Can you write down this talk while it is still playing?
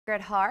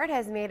Sacred Heart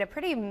has made a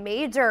pretty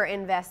major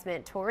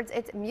investment towards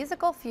its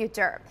musical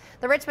future.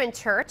 The Richmond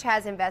church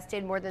has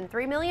invested more than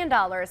 $3 million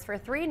for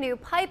 3 new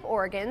pipe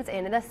organs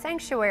in the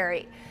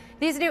sanctuary.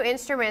 These new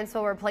instruments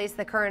will replace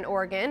the current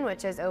organ,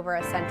 which is over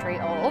a century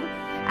old.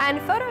 And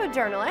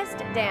photojournalist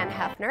Dan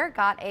Heffner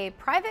got a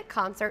private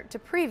concert to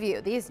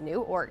preview these new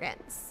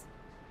organs.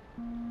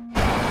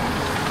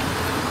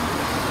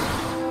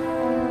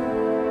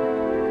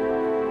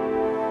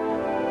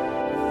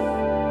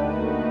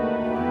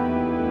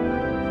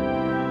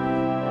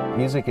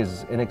 Music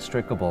is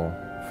inextricable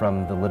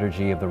from the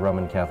liturgy of the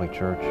Roman Catholic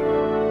Church.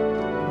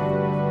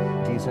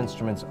 These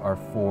instruments are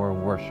for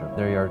worship.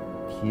 They are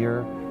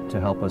here to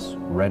help us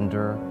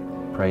render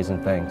praise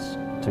and thanks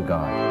to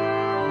God.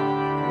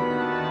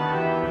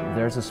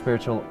 There's a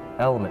spiritual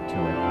element to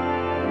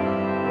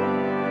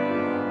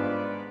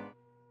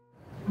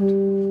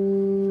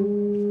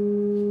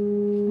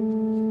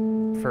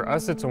it. For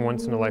us, it's a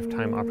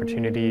once-in-a-lifetime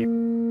opportunity.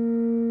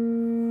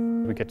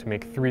 We get to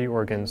make 3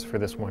 organs for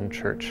this one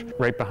church.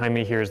 Right behind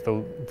me here is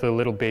the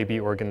little baby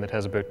organ that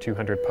has about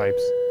 200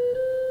 pipes.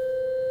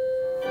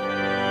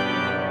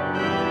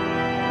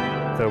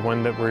 The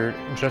one that we're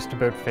just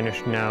about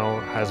finished now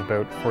has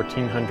about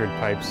 1,400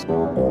 pipes.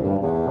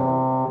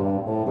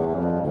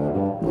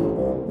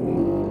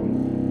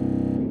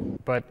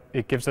 But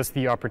it gives us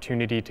the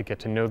opportunity to get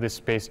to know this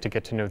space, to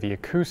get to know the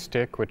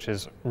acoustic, which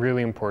is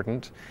really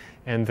important.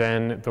 And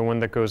then the one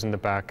that goes in the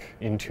back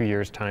in 2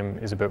 years' time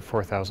is about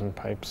 4,000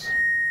 pipes.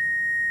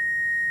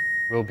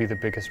 It will be the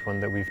biggest one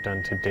that we've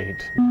done to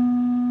date.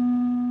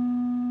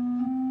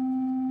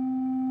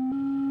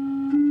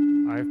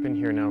 I've been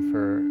here now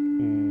for,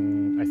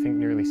 I think,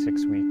 nearly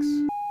 6 weeks.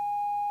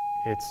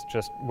 It's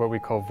just what we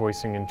call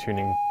voicing and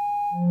tuning.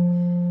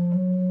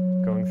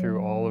 Going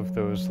through all of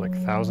those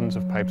thousands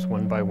of pipes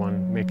one by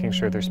one, making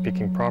sure they're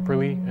speaking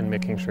properly and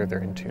making sure they're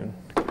in tune.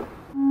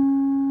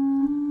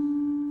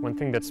 One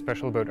thing that's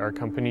special about our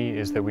company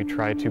is that we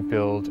try to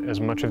build as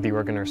much of the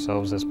organ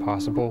ourselves as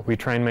possible. We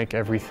try and make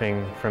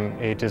everything from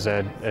A to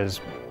Z as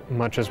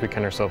much as we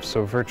can ourselves,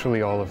 so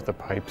virtually all of the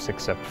pipes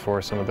except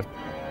for some of the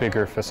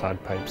bigger facade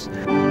pipes. All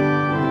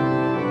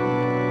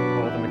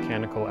the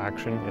mechanical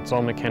action, it's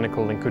all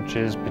mechanical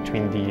linkages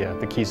between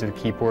the keys of the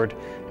keyboard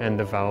and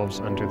the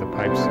valves under the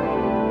pipes.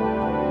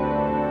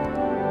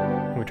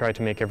 We try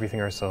to make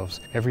everything ourselves.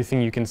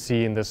 Everything you can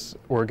see in this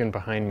organ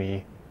behind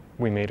me,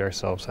 we made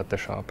ourselves at the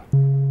shop.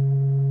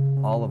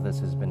 All of this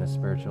has been a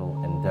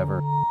spiritual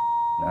endeavor.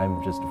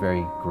 I'm just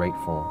very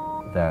grateful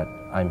that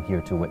I'm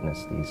here to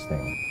witness these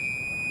things.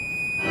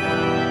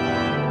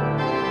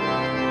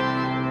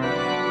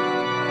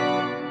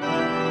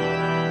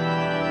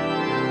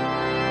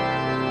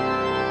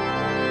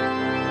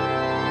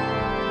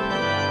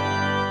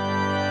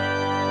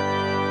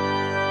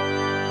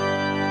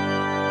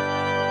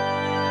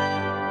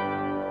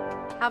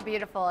 How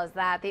beautiful is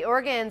that? The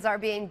organs are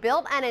being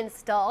built and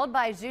installed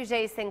by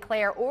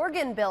Juget-Sinclair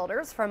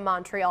Organbuilders from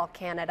Montreal,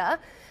 Canada.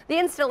 The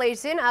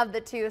installation of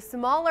the 2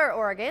 smaller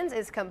organs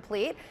is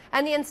complete,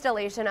 and the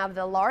installation of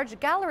the large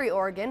gallery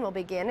organ will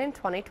begin in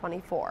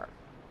 2024.